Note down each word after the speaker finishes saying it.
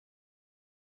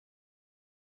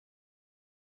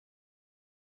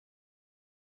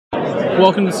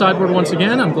Welcome to Sideboard once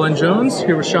again. I'm Glenn Jones,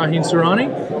 here with Shaheen Soorani.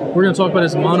 We're going to talk about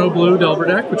his mono blue Delver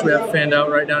deck, which we have fanned out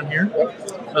right down here.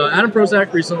 Adam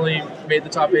Prozac recently made the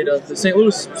top 8 of the St.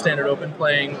 Louis Standard Open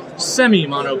playing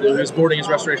semi-mono blue. He was boarding his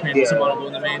Restoration Angels in mono blue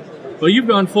in the main. But you've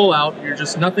gone full out. You're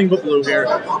just nothing but blue here.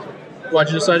 Why'd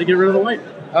you decide to get rid of the white?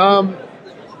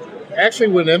 Actually,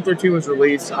 when M13 was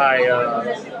released,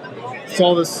 I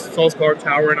saw this card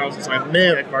Tower, and I was just like,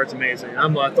 man, that card's amazing.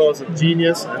 I thought it was a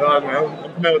genius. I thought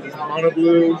I'm coming out with this mono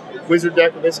blue wizard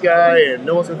deck with this guy, and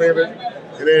no one's gonna think of it.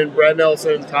 And then Brad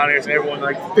Nelson, Todd Anderson, everyone,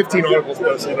 like 15 articles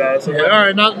posted about it. So I'm like, all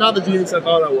right, not the genius I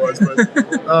thought I was, but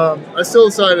I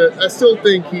still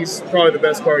think he's probably the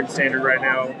best card in Standard right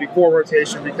now before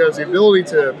rotation, because the ability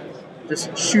to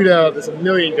just shoot out this a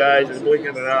million guys in the blink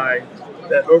of an eye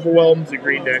that overwhelms the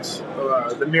green decks.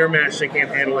 The mirror match, they can't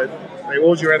handle it. Like, what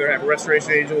would you rather have, a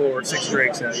Restoration Angel or 6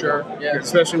 Drakes? Sure, yeah.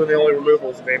 Especially when the only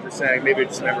removal is a Vapor Sag, maybe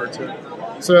it's never a 2.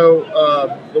 So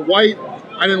the white,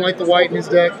 I didn't like the white in his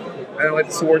deck. I don't like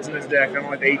the swords in his deck. I don't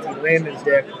like the 18 land in his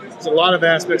deck. There's a lot of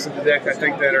aspects of the deck I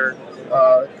think that are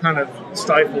kind of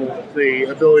stifle the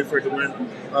ability for it to win.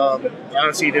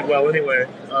 Honestly, he did well anyway.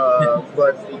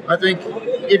 But I think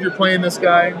if you're playing this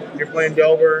guy, you're playing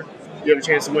Delver, you have a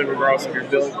chance to win regardless of your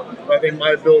build. But I think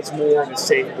my build's more of a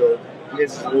safe build.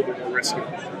 His is a little bit more risky.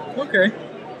 Okay.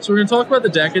 So we're going to talk about the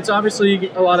deck. It's obviously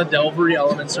a lot of Delvery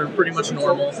elements are pretty much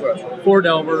normal. 4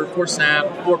 Delver, 4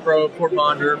 Snap, 4 Probe, 4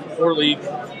 Bonder, 4 Leak.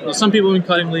 Well, some people have been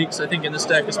cutting leaks. I think in this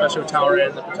deck, especially with Tower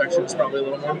End, the protection is probably a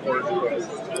little more important.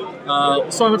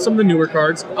 Let's talk about some of the newer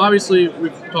cards. Obviously,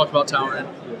 we've talked about Tower End.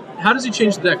 How does he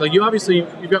change the deck? Like,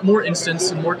 you've got more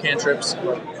instants and more cantrips,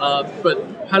 but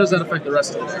how does that affect the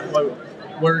rest of the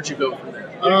deck? Where did you go from there?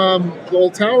 Well,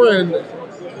 Tower End,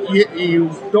 you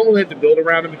don't really have to build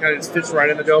around him. He kind of just fits right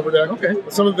in the Delver deck. Okay.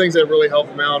 But some of the things that really help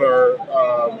him out are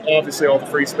obviously all the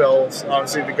free spells.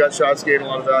 Obviously, the gut shots gain a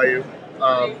lot of value.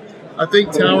 I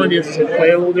think Tower End needs to play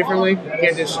a little differently. You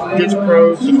can't just ditch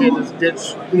probes. You can't just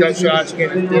ditch gut shots. You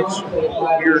can't just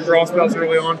ditch your draw spells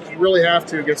early on. You really have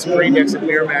to get some green decks in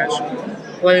mirror match,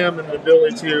 play them, and the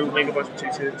ability to make a bunch of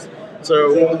 2/2s.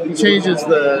 So he changes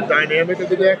the dynamic of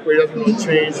the deck, but he doesn't really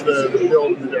change the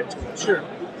build of the deck too much. Sure.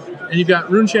 And you've got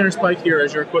Runechanter's Pike here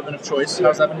as your equipment of choice.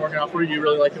 How's that been working out for you? Do you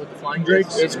really like it with the Flying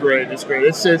Drakes? It's great. It's great.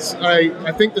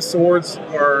 I think the swords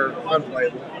are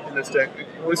unplayable in this deck,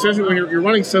 especially when you're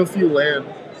running so few land.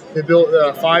 They built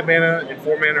 5 mana and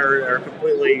 4 mana are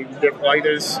completely different. Like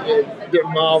they're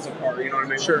miles apart. You know what I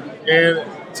mean? Sure. And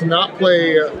to not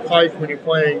play Pike when you're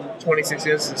playing 26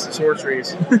 instants of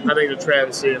sorceries, I think it's a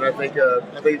travesty, and I think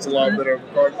it's a lot better of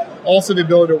a card. Also, the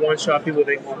ability to one-shot people with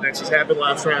Inkmoth Nexus happened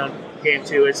last round, game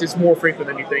 2. It's more frequent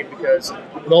than you think, because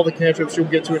with all the cantrips, you'll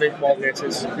get to an Inkmoth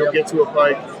Nexus, you'll get to a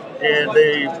Pike, and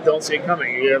they don't see it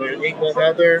coming. You have an Inkmoth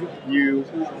out there, you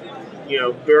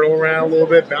barrel around a little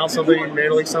bit, bounce something,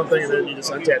 manually something, and then you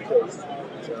just untap both.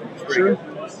 So it's pretty good.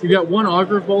 You got 1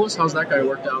 Augur of Bolus. How's that guy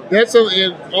worked out? That's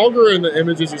something. Augur and the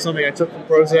images are something I took from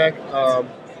Prozac.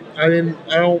 I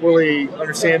don't really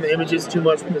understand the images too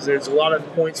much, because there's a lot of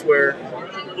points where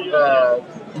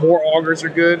more Augurs are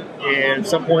good, and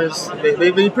some points they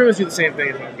pretty much do the same thing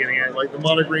as I'm getting at. Like the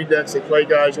mono green decks, they play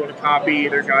guys you want to copy,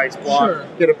 their guys block, sure.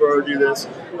 Get a bird, do this.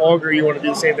 Augur, you want to do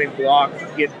the same thing, block,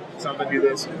 get something, do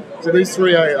this. So these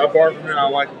 3 I barred from, and I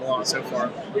like them a lot so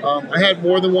far. I had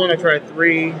more than 1. I tried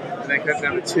 3, and that cut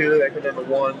down to 2, that cut down to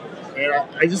 1. And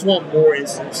I just want more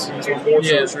instances. I just want more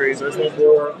sorceries. I just want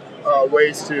more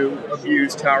ways to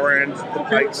abuse Tower End, the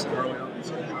Pikes early on.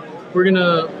 We're going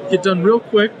to get done real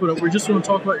quick, but we just want to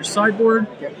talk about your sideboard.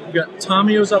 Yep. You got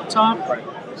Tamiyo's up top, right.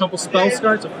 A couple Spell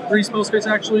Skites, 3 Spell Skites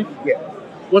actually. Yeah.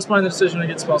 What's behind the decision to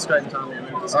get Spell Skite and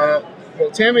Tamiyo?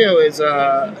 Well, Tamiyo is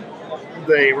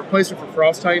the replacement for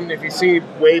Frost Titan. If you see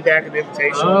way back in the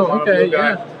invitation,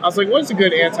 yeah. I was like, what's a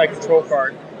good anti-control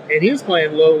card? And he was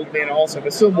playing low mana also,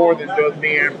 but still more than both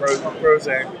me and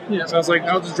Prozac. Yeah. So I was like,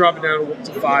 I'll just drop it down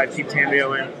to 5, keep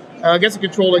Tamiyo in. Against a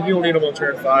control deck, you don't need them on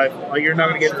turn 5. You're not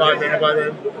going to get 5 mana by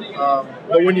then.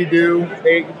 But when you do,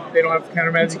 they don't have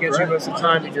counter magic against you most of the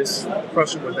time. You just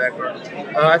crush them with that card.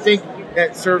 I think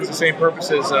that serves the same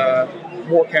purpose as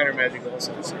more counter magic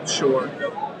also. Sure.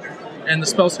 And the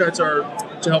Spell Skites are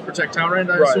to help protect Tower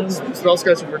End, I assume? Spell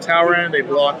Skites are for Tower End. They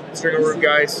block Stringer Root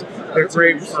Geist. They're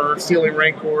great for stealing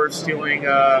Rancors, stealing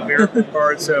Miracle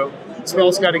cards. So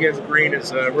Spell Skite against green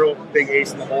is a real big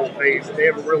ace in the hole. They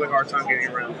have a really hard time getting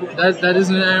around. That is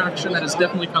an action that has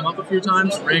definitely come up a few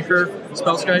times. Rancor,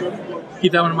 Spell Skite.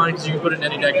 Keep that one in mind, because you can put it in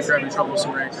any deck if you're having trouble with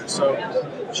some Rancors. So,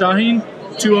 Shaheen,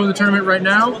 2-0 in the tournament right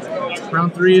now.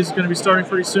 Round 3 is going to be starting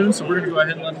pretty soon, so we're going to go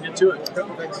ahead and let him get to it.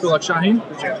 Good luck, Shaheen.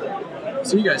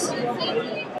 See you guys.